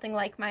is nothing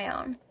like my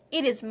own.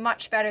 It is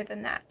much better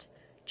than that.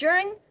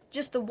 During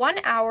just the 1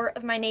 hour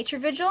of my nature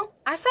vigil,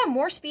 I saw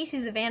more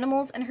species of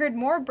animals and heard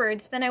more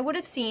birds than I would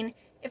have seen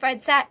if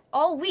I'd sat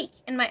all week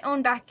in my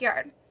own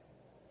backyard.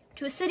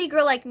 To a city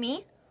girl like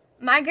me,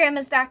 my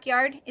grandma's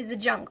backyard is a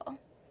jungle.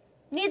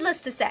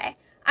 Needless to say,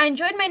 I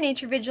enjoyed my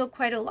nature vigil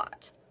quite a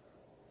lot.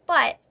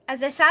 But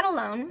as I sat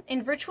alone,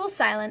 in virtual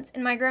silence,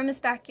 in my grandma's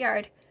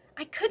backyard,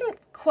 I couldn't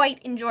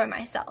quite enjoy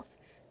myself,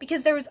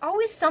 because there was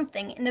always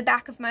something in the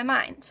back of my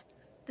mind.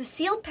 The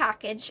sealed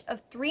package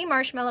of 3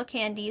 marshmallow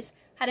candies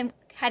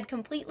had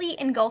completely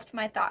engulfed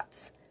my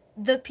thoughts.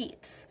 The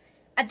Peeps.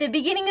 At the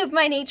beginning of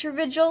my nature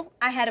vigil,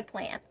 I had a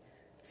plan.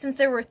 Since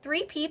there were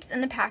 3 Peeps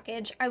in the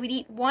package, I would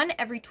eat 1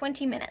 every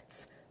 20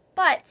 minutes.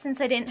 But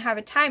since I didn't have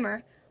a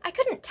timer, I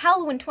couldn't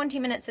tell when 20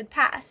 minutes had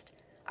passed.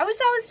 I was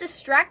always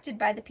distracted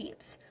by the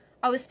Peeps.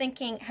 I was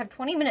thinking, have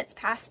 20 minutes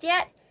passed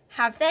yet?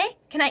 Have they?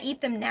 Can I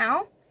eat them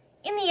now?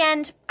 In the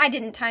end, I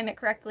didn't time it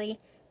correctly,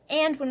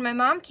 and when my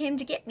mom came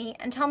to get me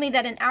and tell me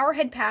that an hour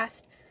had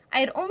passed, I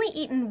had only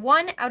eaten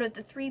 1 out of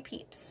the 3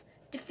 Peeps.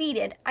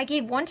 Defeated, I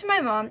gave 1 to my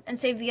mom and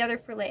saved the other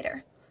for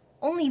later.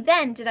 Only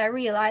then did I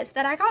realize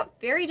that I got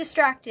very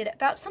distracted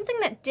about something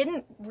that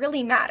didn't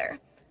really matter.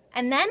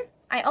 And then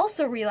I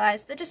also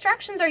realized that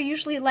distractions are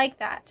usually like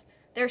that.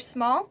 They're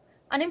small,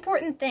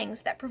 unimportant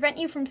things that prevent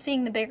you from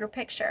seeing the bigger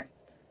picture.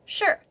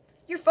 Sure,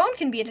 your phone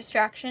can be a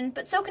distraction,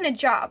 but so can a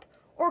job,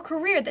 or a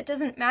career that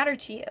doesn't matter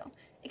to you.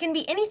 It can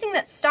be anything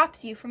that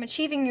stops you from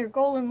achieving your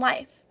goal in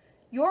life.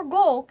 Your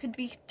goal could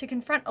be to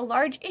confront a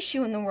large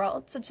issue in the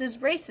world, such as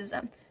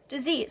racism,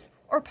 disease,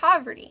 or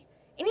poverty.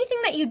 Anything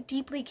that you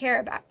deeply care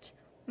about.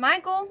 My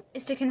goal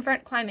is to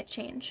confront climate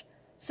change.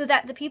 so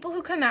that the people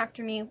who come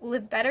after me will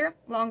live better,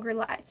 longer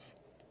lives.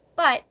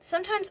 But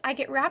sometimes I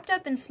get wrapped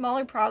up in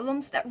smaller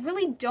problems that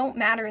really don't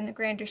matter in the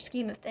grander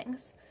scheme of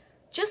things.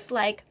 Just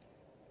like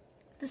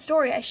the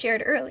story I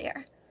shared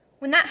earlier.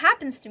 When that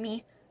happens to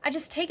me, I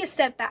just take a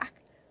step back.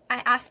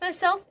 I ask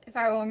myself if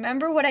I will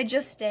remember what I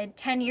just did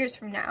 10 years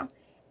from now,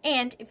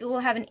 and if it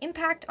will have an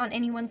impact on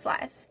anyone's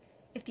lives.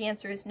 If the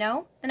answer is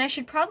no, then I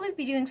should probably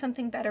be doing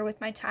something better with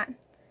my time.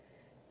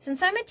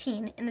 Since I'm a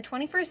teen in the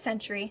 21st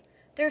century,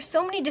 there are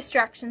so many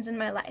distractions in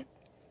my life.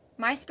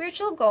 My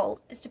spiritual goal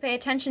is to pay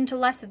attention to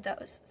less of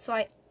those,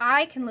 so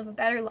I can live a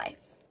better life.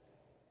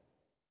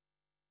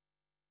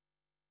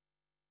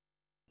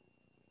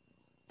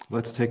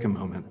 Let's take a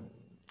moment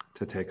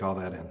to take all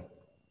that in.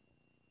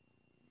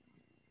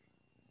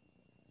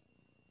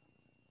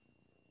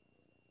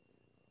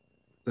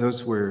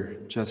 Those were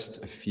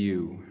just a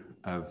few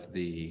of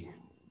the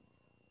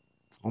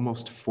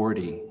almost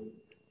 40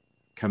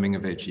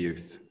 coming-of-age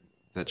youth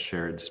that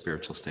shared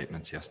spiritual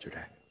statements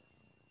yesterday.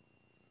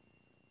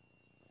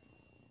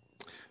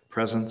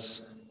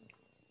 Presence,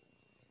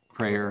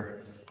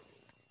 prayer,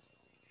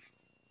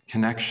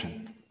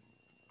 connection,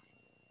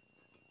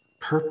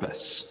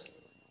 purpose,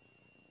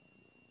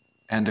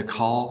 and a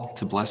call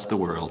to bless the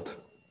world.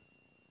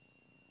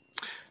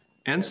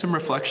 And some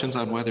reflections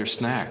on whether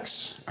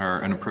snacks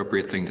are an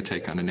appropriate thing to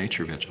take on a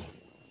nature vigil.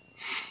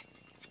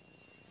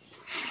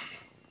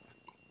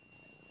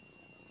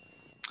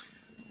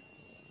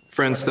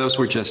 Friends, those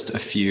were just a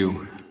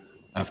few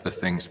of the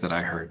things that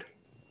I heard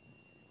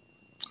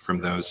from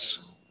those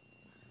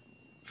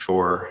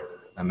 4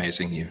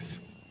 amazing youth,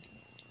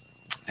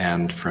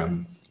 and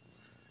from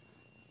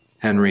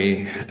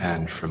Henry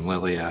and from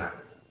Lilia.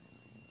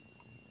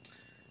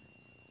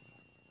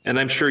 And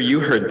I'm sure you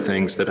heard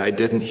things that I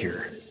didn't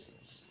hear,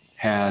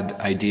 had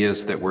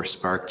ideas that were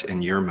sparked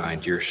in your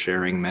mind. You're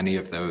sharing many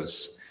of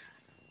those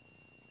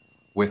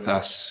with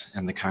us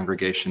and the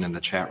congregation in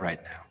the chat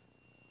right now.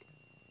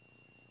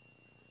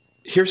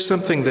 Here's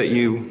something that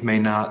you may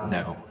not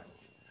know.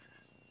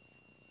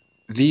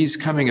 These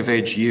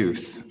coming-of-age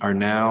youth are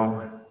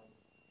now,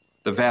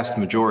 the vast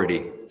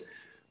majority,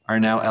 are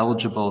now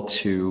eligible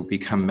to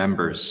become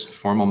members,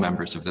 formal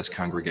members of this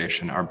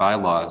congregation. Our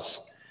bylaws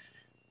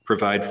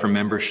provide for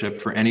membership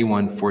for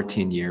anyone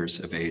 14 years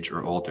of age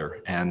or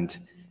older. And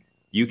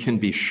you can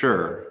be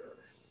sure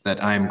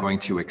that I am going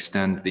to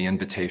extend the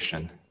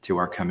invitation to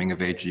our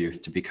coming-of-age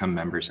youth to become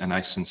members, and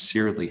I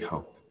sincerely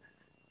hope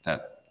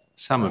that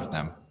some of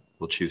them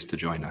will choose to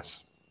join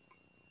us.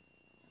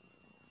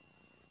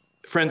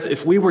 Friends,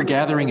 if we were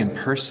gathering in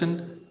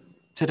person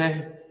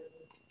today,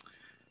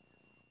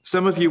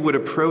 some of you would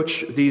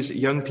approach these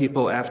young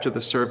people after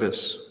the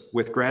service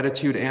with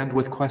gratitude and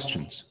with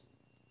questions.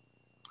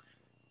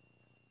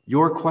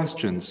 Your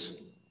questions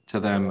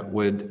to them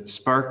would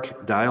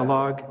spark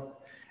dialogue,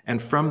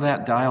 and from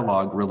that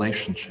dialogue,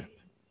 relationship.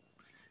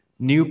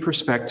 New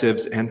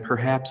perspectives and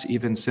perhaps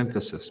even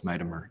synthesis might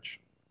emerge.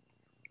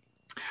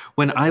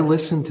 When I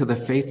listen to the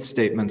faith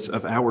statements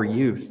of our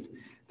youth,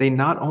 they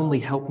not only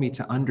help me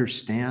to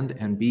understand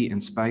and be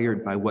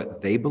inspired by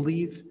what they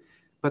believe,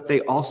 but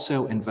they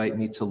also invite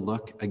me to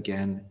look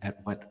again at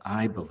what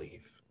I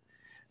believe.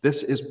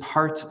 This is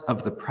part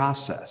of the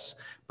process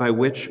by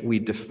which we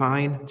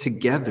define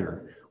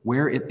together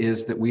where it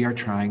is that we are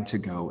trying to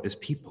go as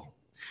people,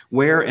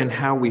 where and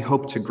how we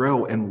hope to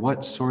grow, and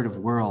what sort of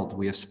world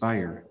we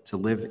aspire to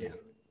live in.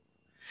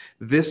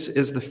 This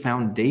is the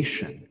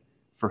foundation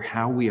for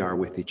how we are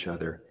with each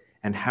other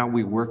and how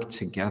we work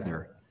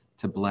together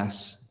to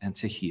bless and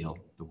to heal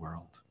the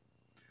world.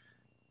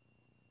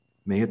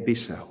 May it be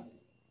so.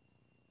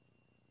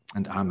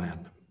 And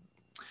amen.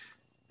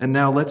 And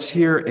now let's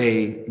hear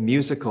a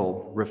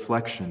musical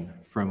reflection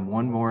from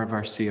one more of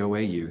our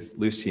COA youth,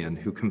 Lucian,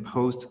 who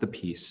composed the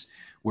piece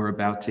we're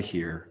about to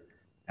hear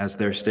as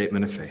their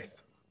statement of faith.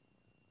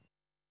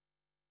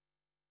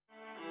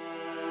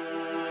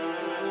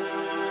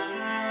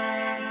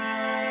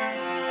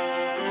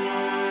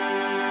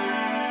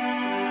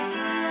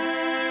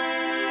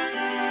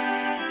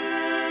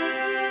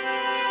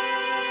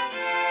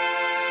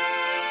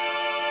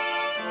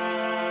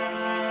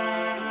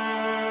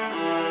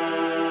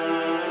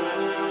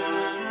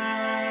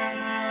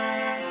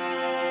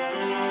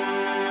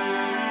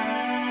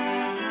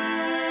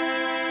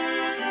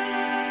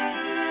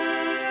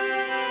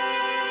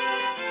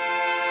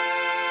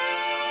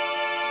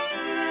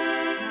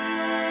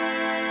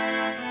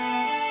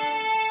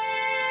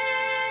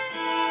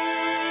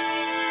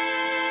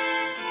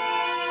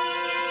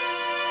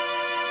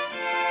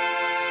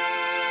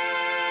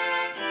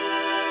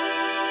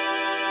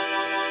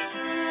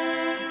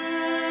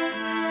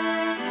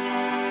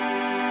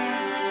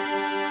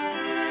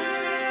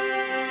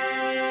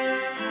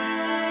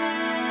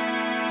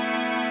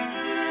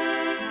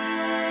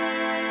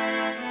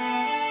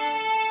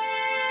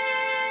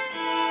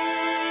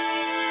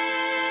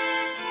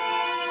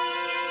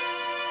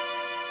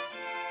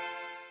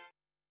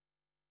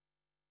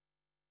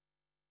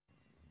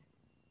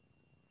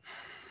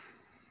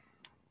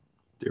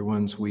 Dear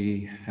ones,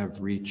 we have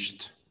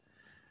reached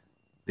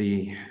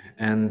the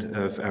end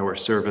of our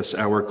service,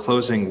 our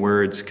closing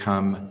words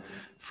come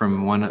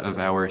from one of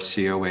our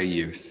COA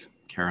youth,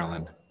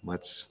 Carolyn.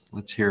 Let's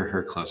hear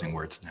her closing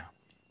words now.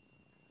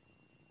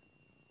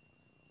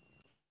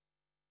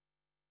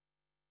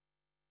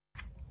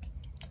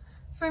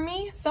 For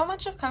me, so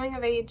much of coming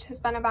of age has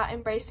been about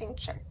embracing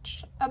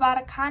church, about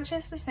a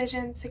conscious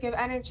decision to give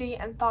energy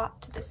and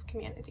thought to this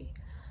community.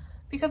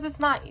 Because it's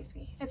not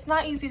easy. It's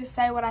not easy to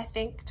say what I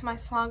think to my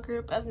small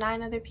group of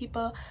 9 other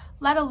people,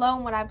 let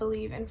alone what I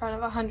believe in front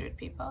of 100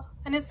 people.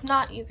 And it's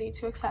not easy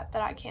to accept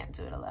that I can't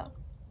do it alone.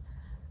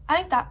 I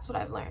think that's what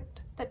I've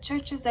learned, that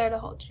church is there to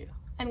hold you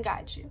and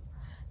guide you,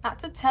 not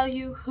to tell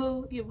you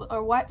who you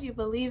or what you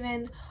believe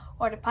in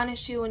or to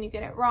punish you when you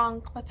get it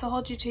wrong, but to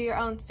hold you to your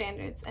own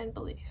standards and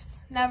beliefs,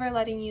 never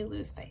letting you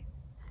lose faith.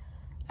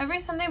 Every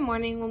Sunday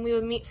morning when we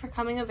would meet for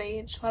coming of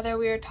age, whether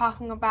we were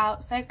talking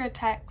about sacred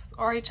texts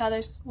or each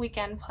other's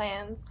weekend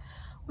plans,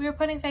 we were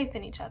putting faith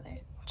in each other,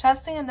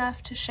 trusting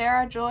enough to share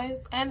our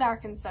joys and our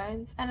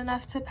concerns, and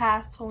enough to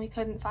pass when we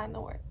couldn't find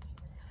the words.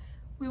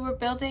 We were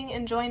building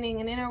and joining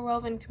an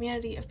interwoven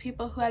community of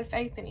people who had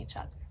faith in each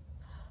other,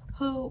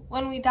 who,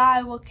 when we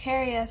die, will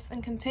carry us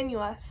and continue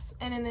us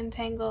in an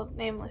entangled,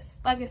 nameless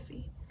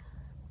legacy.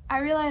 I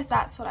realize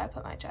that's what I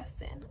put my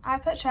trust in. I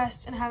put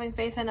trust in having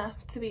faith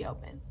enough to be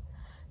open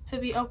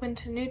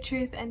to new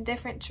truth and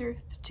different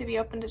truth, to be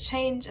open to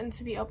change and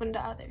to be open to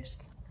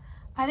others.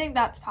 I think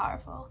that's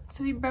powerful,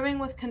 to be brimming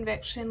with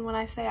conviction when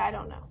I say I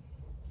don't know.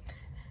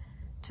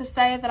 To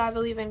say that I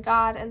believe in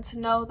God and to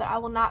know that I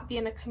will not be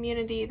in a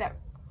community that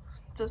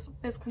just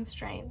is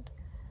constrained,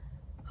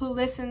 who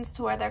listens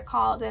to where they're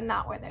called and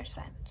not where they're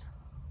sent,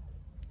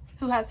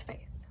 who has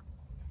faith.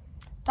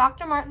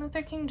 Dr. Martin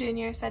Luther King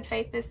Jr. said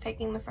faith is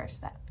taking the first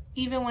step,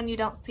 even when you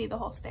don't see the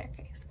whole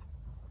staircase.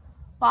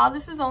 While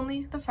this is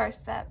only the first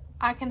step,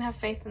 I can have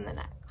faith in the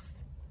next.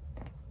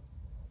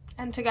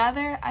 And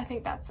together, I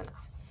think that's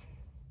enough.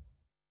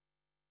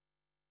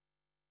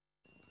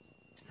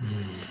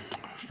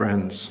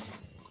 Friends,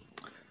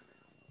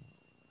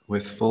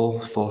 with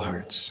full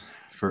hearts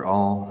for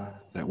all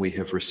that we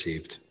have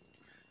received,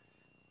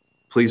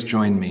 please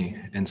join me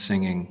in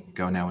singing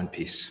Go Now in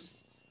Peace.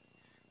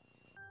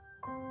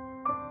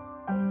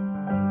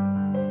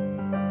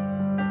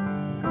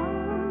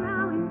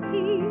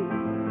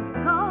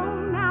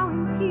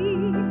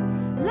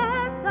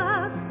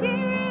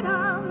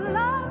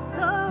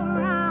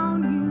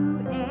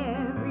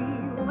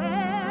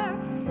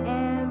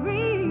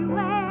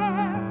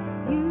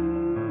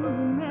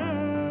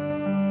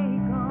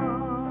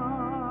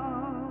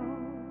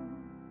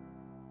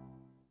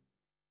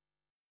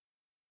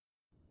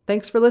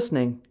 Thanks for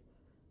listening.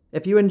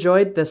 If you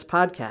enjoyed this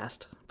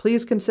podcast,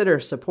 please consider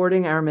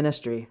supporting our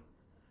ministry.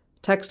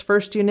 Text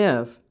First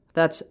Univ,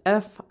 that's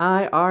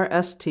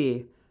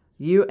FIRST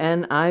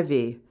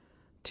UNIV,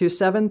 to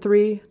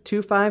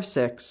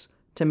 73256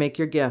 to make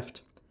your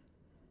gift.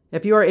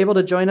 If you are able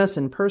to join us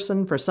in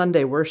person for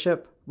Sunday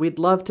worship, we'd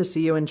love to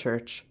see you in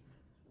church.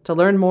 To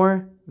learn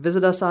more,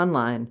 visit us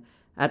online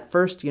at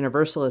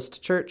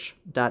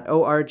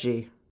firstuniversalistchurch.org.